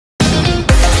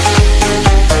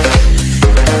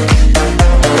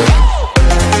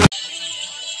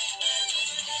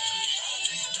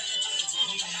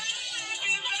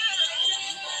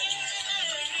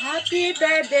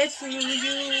birthday to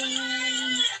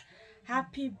you.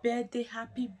 Happy birthday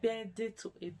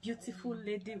to a beautiful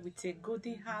lady with a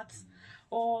golden heart.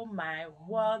 Oh my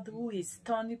word, who is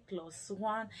turning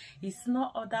 +1 is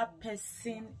no other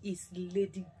person, is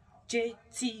Lady J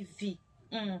TV.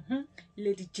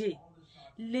 Lady J.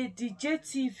 Lady J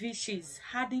TV, she's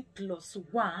had it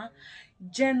 +1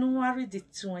 January the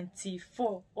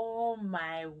 24th. Oh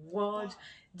my word,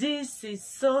 this is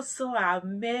so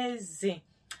amazing.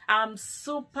 I'm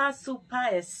super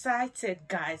excited,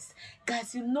 guys.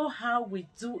 You know how we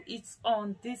do it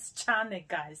on this channel,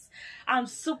 guys. I'm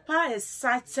super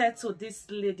excited to this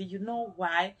lady. You know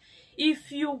why?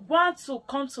 If you want to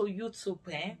come to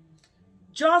YouTube,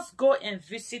 just go and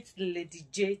visit Lady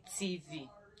J TV.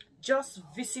 Just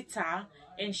visit her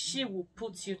and she will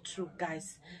put you through,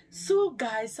 guys. So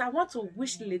guys, I want to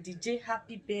wish Lady J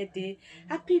happy birthday.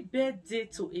 Happy birthday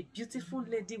to a beautiful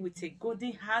lady with a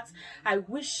golden heart. I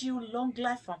wish you long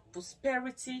life and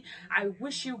prosperity. I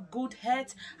wish you good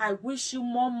health. I wish you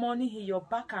more money in your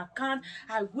bank account.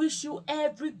 I wish you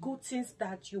every good things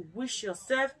that you wish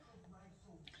yourself.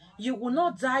 You will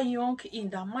not die young in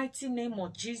the mighty name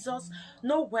of Jesus.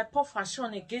 No weapon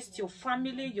fashioned against your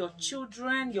family, your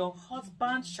children, your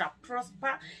husband shall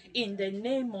prosper in the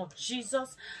name of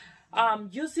Jesus. I'm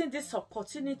using this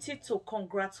opportunity to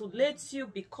congratulate you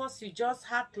because you just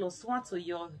had +1 to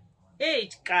your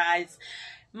age, guys.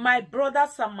 My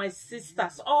brothers and my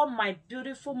sisters, all my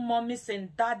beautiful mommies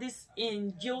and daddies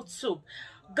in YouTube.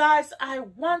 Guys, I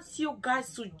want you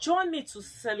guys to join me to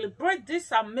celebrate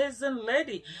this amazing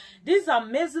lady. This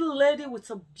amazing lady with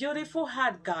a beautiful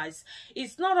heart, guys.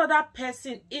 It's not other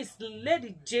person, it's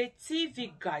Lady J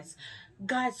TV, guys.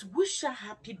 Guys, wish her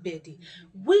happy birthday.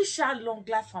 Wish her long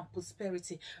life and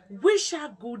prosperity. Wish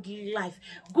her good life,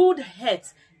 good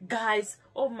health. Guys,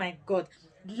 oh my God.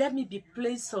 Let me be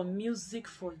playing some music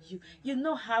for you. You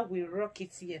know how we rock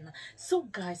it here now. So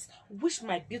guys, wish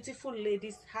my beautiful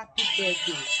ladies happy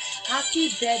birthday. Happy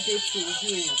birthday to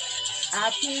you.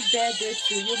 Happy birthday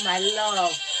to you, my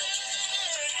love.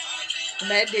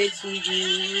 Birthday to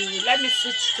you. Let me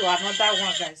switch to another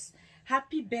one, guys.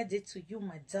 Happy birthday to you,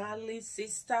 my darling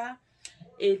sister.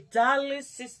 A darling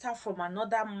sister from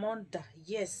another mother.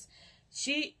 Yes,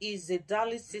 she is a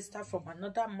darling sister from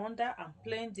another mother. I'm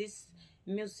playing this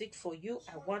music for you.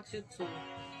 I want you to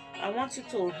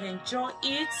enjoy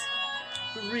it,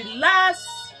 relax,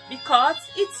 because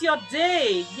it's your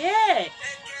day. Yeah,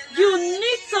 you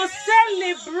need to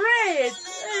celebrate.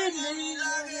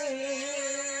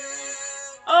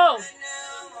 Oh,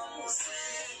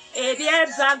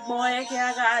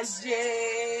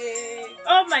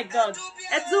 oh my God,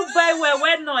 do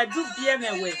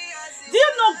you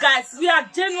know, guys, we are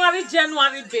January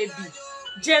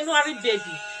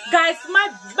baby. Guys, my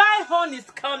horn is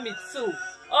coming too.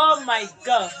 Oh my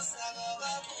God.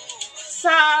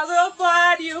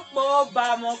 Sarobadi ukpo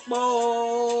bamokpo.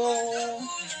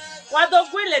 Wado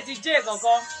gwe Lady J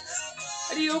gogo.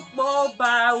 Ri ukpo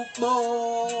ba ukpo.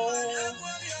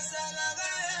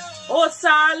 O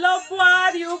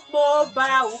salobadi ukpo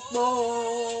ba ukpo.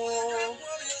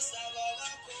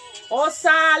 O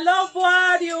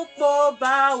salobadi ukpo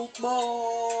ba ukpo.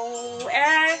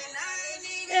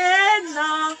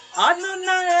 No.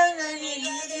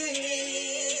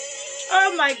 Oh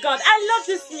my God, I love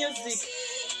this music.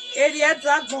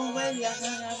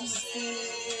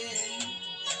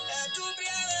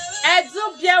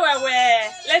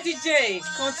 Lady J,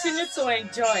 continue to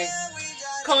enjoy.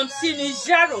 Continue,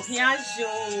 Jaro,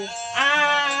 Hianjo.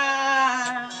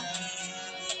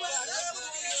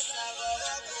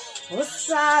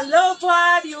 Osalo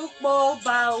bari ukpo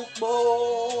ba ukpo.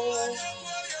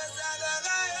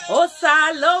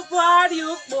 Osalo bari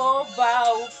ukpo ba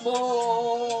ukpo.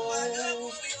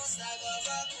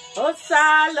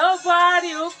 Osalo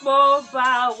bari ukpo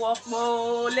ba ukpo.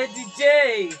 Lady J.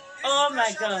 Oh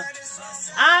my God.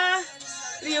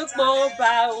 Ukpo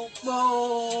ba ukpo.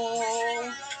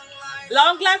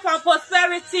 Long life and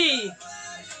prosperity.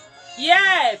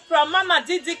 Yeah, from Mama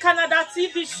Didi Canada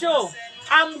TV show.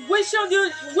 I'm wishing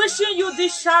you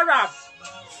this shout-out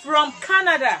from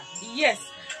Canada. Yes,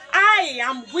 I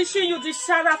am wishing you this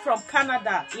shout-out from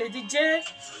Canada. Lady J,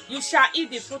 you shall eat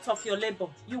the fruit of your labor.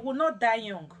 You will not die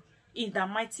young in the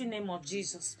mighty name of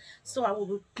Jesus. So I will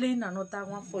be playing another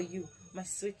one for you, my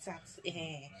sweetheart.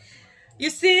 You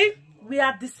see, we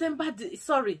are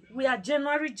we are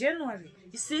January.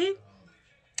 You see?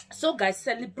 So guys,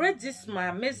 celebrate this, my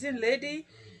amazing lady.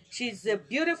 She's a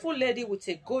beautiful lady with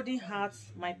a golden heart.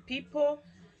 My people,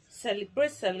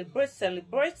 celebrate.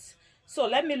 So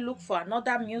let me look for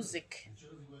another music.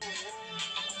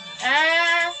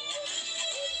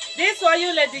 This for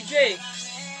you, Lady J.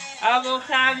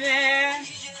 Abokame.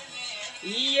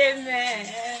 Yeme.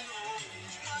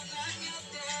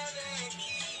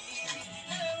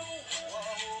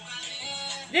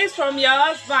 This from your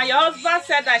husband. Your husband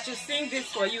said I should sing this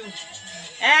for you.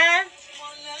 Eh?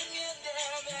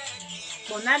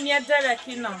 Bonamia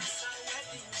Derekino.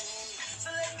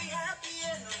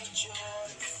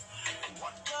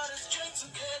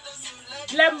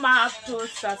 Let my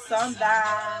toast asunder.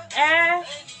 Eh?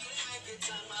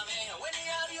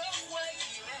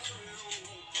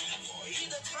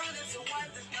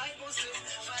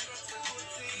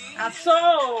 And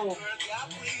so,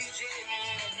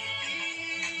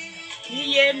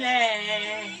 yeah,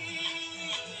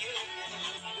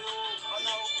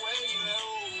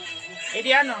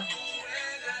 Ediano.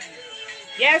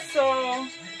 Yes, so,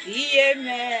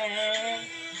 yeah.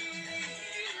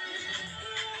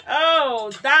 Oh,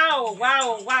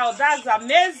 wow, that's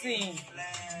amazing.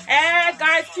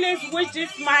 Guys, please wish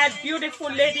this my beautiful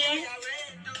lady.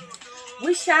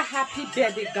 Wish her happy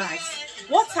birthday, guys.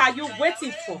 What are you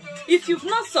waiting for? If you've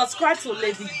not subscribed to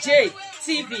Lady J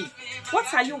TV,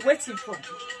 what are you waiting for?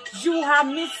 You are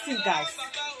missing, guys.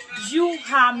 You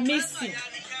are missing.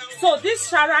 So this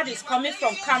charade is coming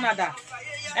from Canada.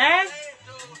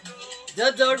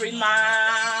 Dodorima.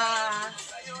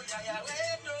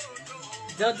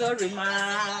 Dodo.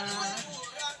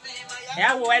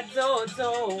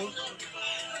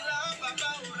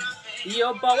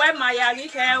 Yo boy my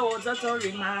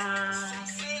Dodorima.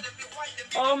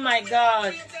 Oh my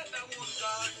God.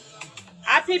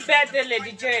 Happy birthday,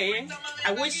 Lady J.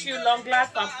 I wish you long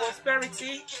life and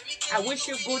prosperity. I wish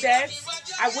you good health.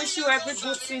 I wish you every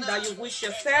good thing that you wish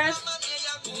yourself.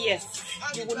 Yes,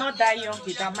 you will not die young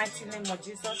in the mighty name of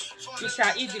Jesus. You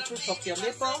shall eat the fruit of your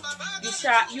labor.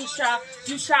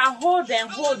 You shall hold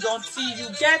until you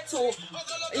get to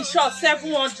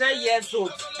 700 years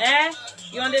old.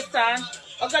 You understand?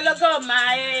 Ogologo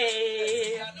my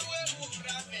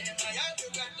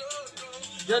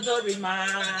Dodorima.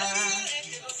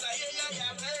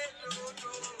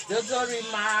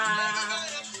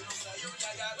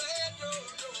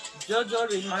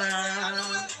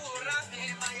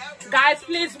 Guys,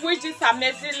 please wish this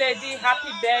amazing lady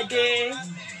happy birthday.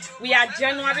 We are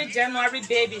January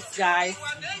babies, guys.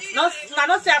 Not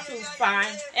say I feel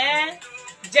fine.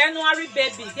 January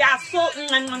baby. They are so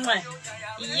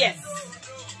yes.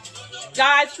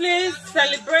 Guys, please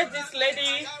celebrate this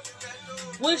lady.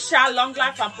 Wish her long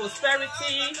life and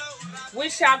prosperity.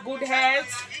 Wish her good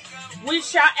health.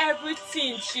 Wish her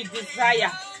everything she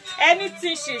desires.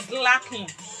 Anything she's lacking,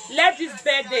 let this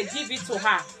birthday give it to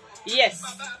her. Yes.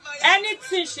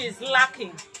 Anything she's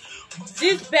lacking,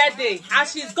 this birthday, and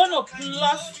she's gonna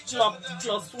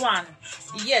plus one.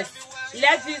 Yes.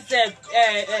 Let this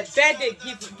birthday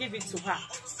give it to her.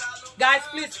 Guys,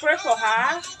 please pray for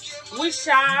her. Wish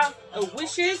her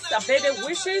wishes, a birthday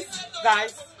wishes,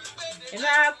 guys.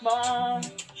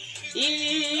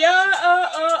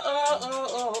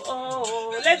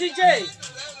 Lady J,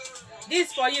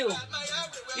 this for you.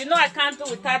 You know I can't do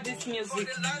without this music.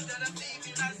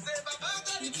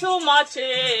 Too much.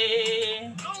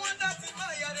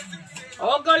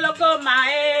 Ogologo ma.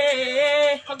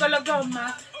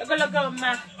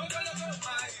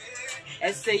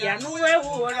 Ese ya nuwe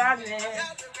urane.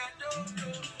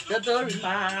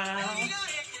 Dodorima.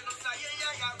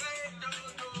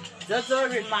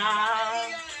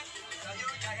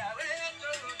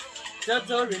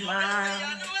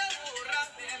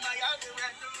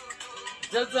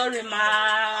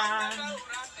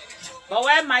 But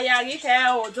when my yagi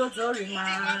hair, Dodorima.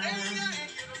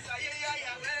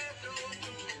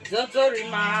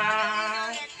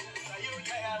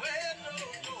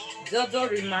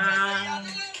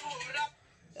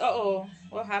 Uh-oh,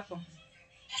 what happened?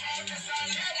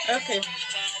 Okay.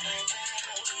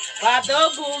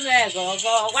 Wadogu me go.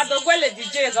 Wadogu le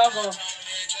DJ go.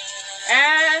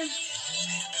 And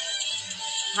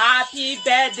happy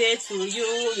birthday to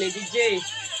you, Lady J.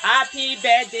 Happy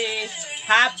birthday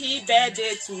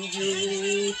to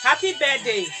you. Happy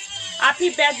birthday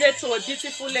to a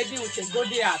beautiful lady with a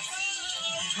good heart.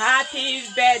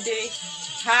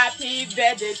 Happy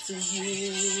birthday to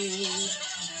you.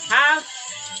 Have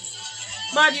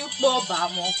body po ba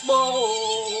mo po.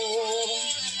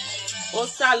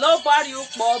 Osa lo body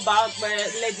po ba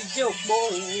Lady J po.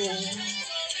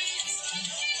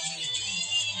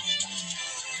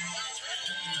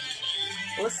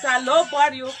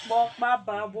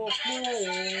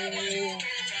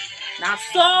 Now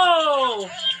so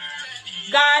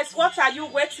guys, what are you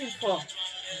waiting for?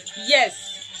 Yes,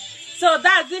 so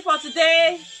that's it for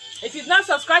today. If you've not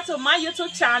subscribed to my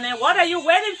YouTube channel, what are you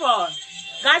waiting for?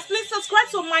 Guys, please subscribe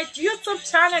to my YouTube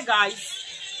channel, guys.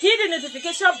 Hit the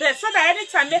notification bell so that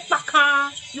anytime I make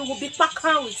pakan, you will be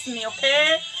pakan with me,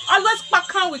 okay? Always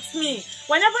pakan with me.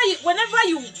 Whenever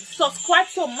you subscribe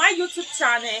to my YouTube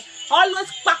channel,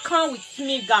 always pakan with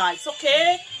me, guys,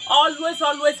 okay? Always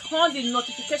on the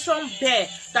notification bell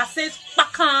that says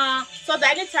pakan, so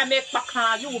that anytime I make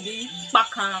pakan, you will be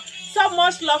pakan. So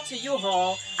much love to you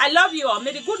all. I love you all.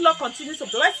 May the good Lord continue to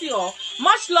bless you all.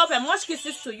 Much love and much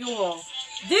kisses to you all.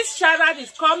 This shout-out is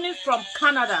coming from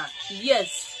Canada.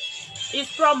 Yes. It's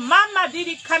from Mama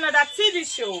Didi Canada TV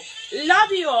show.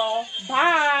 Love you all.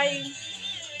 Bye.